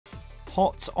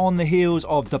Hot on the heels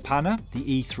of De Panne,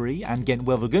 the E3 and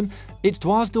Gent-Wevelgem, it's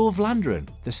Dwars Door Vlaanderen,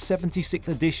 the 76th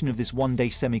edition of this one-day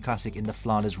semi-classic in the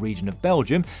Flanders region of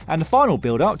Belgium, and the final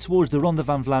build-up towards the Ronde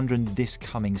van Vlaanderen this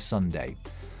coming Sunday.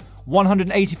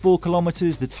 184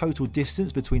 kilometres the total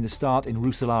distance between the start in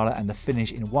Roeselare and the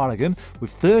finish in Waregem,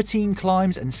 with 13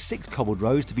 climbs and 6 cobbled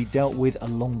roads to be dealt with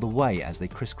along the way as they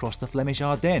crisscross the Flemish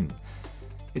Ardennes.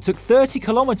 It took 30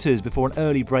 kilometres before an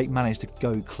early break managed to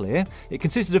go clear. It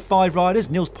consisted of 5 riders: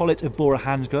 Niels Pollitt of Bora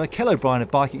Hansgrohe, Kel O'Brien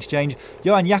of Bike Exchange,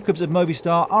 Johan Jacobs of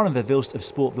Movistar, Arjen Verwilst of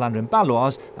Sport Vlaanderen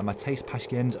Baloise and Matthijs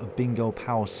Paschens of Bingo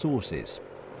Power Sources.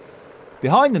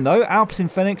 Behind them though, Alpecin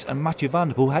Fenix and Mathieu van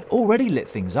der Poel had already lit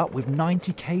things up with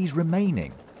 90 k's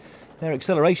remaining. Their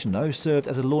acceleration though served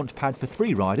as a launch pad for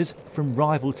 3 riders from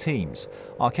rival teams: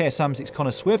 Arkea Samsic's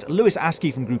Connor Swift, Lewis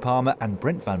Askey from Groupama and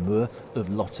Brent van Moer of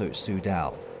Lotto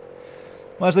Soudal.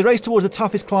 Well, as they raced towards the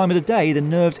toughest climb of the day, the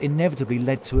nerves inevitably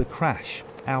led to a crash.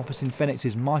 Alpecin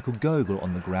Fenix's Michael Gogel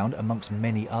on the ground amongst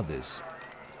many others.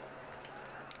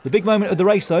 The big moment of the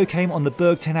race though came on the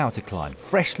Berg 10 outer climb.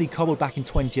 Freshly cobbled back in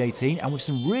 2018 and with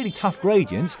some really tough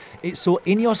gradients, it saw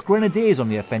Ineos Grenadiers on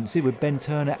the offensive with Ben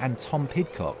Turner and Tom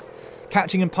Pidcock.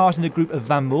 Catching and passing the group of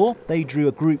Van Moer, they drew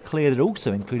a group clear that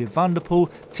also included Van der Poel,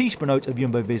 Tiesj Benoot of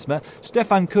Jumbo-Visma,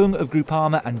 Stefan Kung of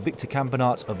Groupama and Victor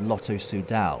Campenaerts of Lotto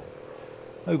Soudal.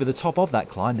 Over the top of that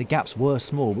climb, the gaps were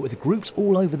small, but with the groups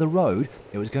all over the road,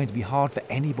 it was going to be hard for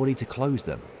anybody to close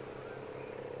them.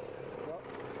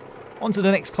 On to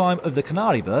the next climb of the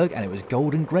Canaryberg, and it was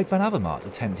Golden Greg van Avermaet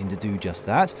attempting to do just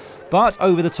that. But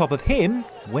over the top of him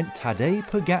went Tadej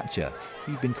Pogačar,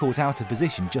 who'd been caught out of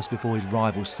position just before his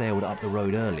rivals sailed up the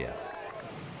road earlier.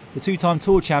 The 2-time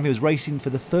Tour champion was racing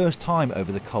for the first time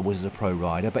over the cobbles as a pro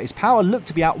rider, but his power looked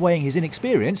to be outweighing his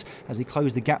inexperience as he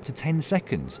closed the gap to 10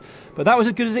 seconds. But that was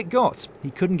as good as it got.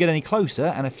 He couldn't get any closer,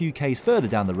 and a few k's further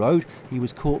down the road, he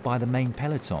was caught by the main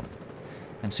peloton.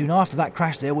 And soon after that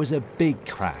crash, there was a big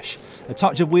crash. A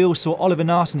touch of wheels saw Oliver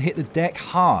Naesen hit the deck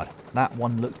hard. That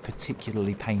one looked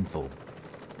particularly painful.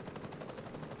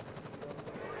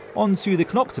 On to the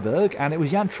Knokteberg, and it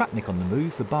was Jan Tratnik on the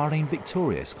move for Bahrain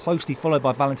Victorious, closely followed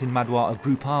by Valentin Madouas of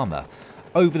Groupama.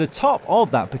 Over the top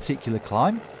of that particular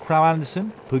climb, Krauw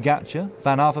Andersen, Pogačar,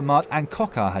 Van Avermaet and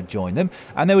Coquard had joined them,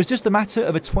 and there was just a matter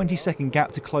of a 20-second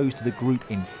gap to close to the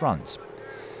group in front.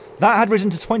 That had risen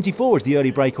to 24 as the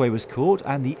early breakaway was caught,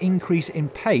 and the increase in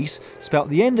pace spelt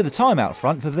the end of the time out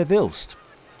front for Verwilst.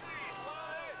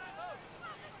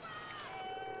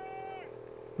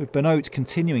 With Benoot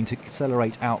continuing to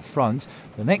accelerate out front,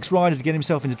 the next rider to get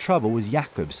himself into trouble was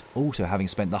Jacobs, also having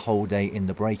spent the whole day in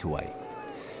the breakaway.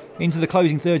 Into the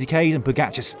closing 30 k's, and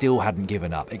Pogačar still hadn't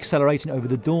given up, accelerating over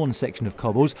the Dawn section of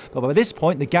cobbles, but by this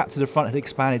point the gap to the front had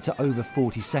expanded to over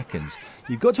 40 seconds.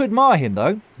 You've got to admire him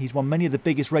though. He's won many of the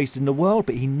biggest races in the world,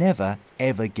 but he never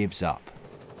ever gives up.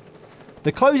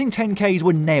 The closing 10k's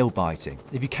were nail-biting.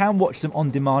 If you can watch them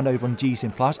on demand over on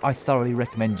GCN Plus, I thoroughly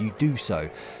recommend you do so.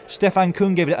 Stefan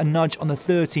Kung gave it a nudge on the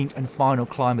 13th and final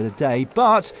climb of the day,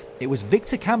 but it was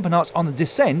Victor Campenaerts on the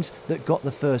descent that got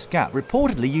the first gap,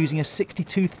 reportedly using a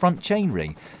 60-tooth front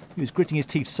chainring. He was gritting his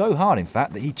teeth so hard, in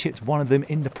fact, that he chipped one of them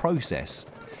in the process.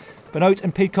 Benoot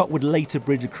and Pidcock would later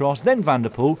bridge across, then Van der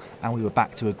Poel, and we were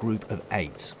back to a group of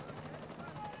 8.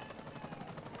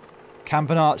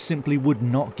 Campenaerts simply would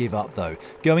not give up though,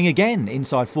 going again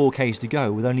inside 4k's to go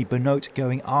with only Benoot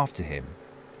going after him.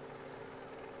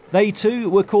 They too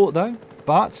were caught though,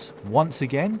 but once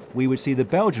again we would see the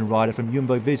Belgian rider from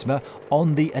Jumbo-Visma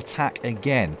on the attack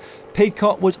again.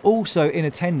 Pidcock was also in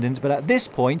attendance, but at this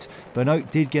point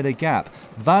Benoot did get a gap.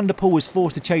 Van der Poel was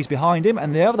forced to chase behind him,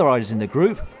 and the other riders in the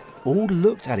group all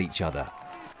looked at each other.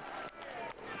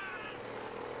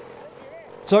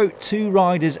 So 2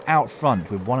 riders out front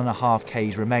with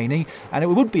 1.5k's remaining, and it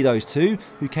would be those 2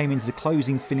 who came into the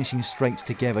closing finishing straights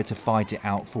together to fight it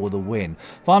out for the win.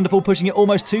 Van der Poel pushing it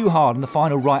almost too hard on the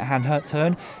final right-hand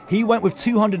turn. He went with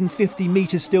 250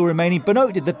 metres still remaining.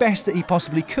 Benoot did the best that he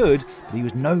possibly could, but he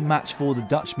was no match for the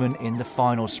Dutchman in the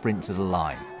final sprint to the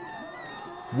line.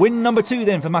 Win number 2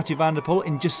 then for Mathieu van der Poel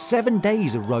in just 7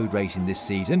 days of road racing this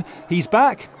season. He's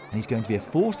back, and he's going to be a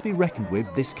force to be reckoned with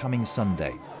this coming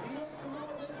Sunday.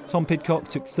 Tom Pidcock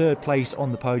took 3rd place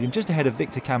on the podium, just ahead of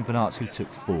Victor Campenaerts, who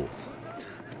took 4th.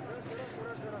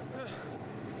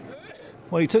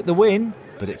 Well, he took the win,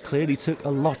 but it clearly took a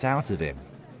lot out of him.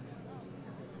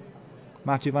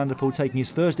 Mathieu van der Poel taking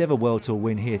his first ever World Tour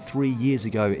win here 3 years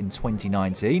ago in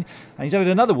 2019, and he's added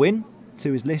another win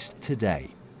to his list today.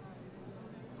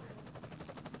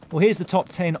 Well, here's the top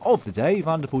 10 of the day.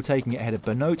 Van der Poel taking it ahead of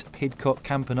Benoot, Pidcock,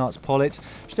 Campenaerts, Pollitt,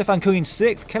 Stefan Kung in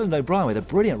 6th, Kellen O'Brien with a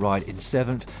brilliant ride in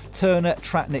 7th, Turner,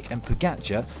 Tratnik and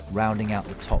Pogačar rounding out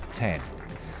the top 10.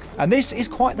 And this is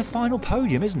quite the final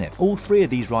podium, isn't it? All three of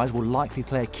these riders will likely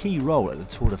play a key role at the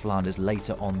Tour de Flanders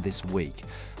later on this week.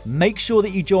 Make sure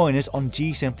that you join us on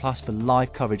GCN Plus for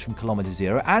live coverage from Kilometre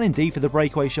Zero and indeed for the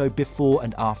breakaway show before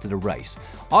and after the race.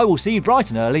 I will see you bright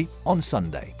and early on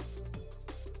Sunday.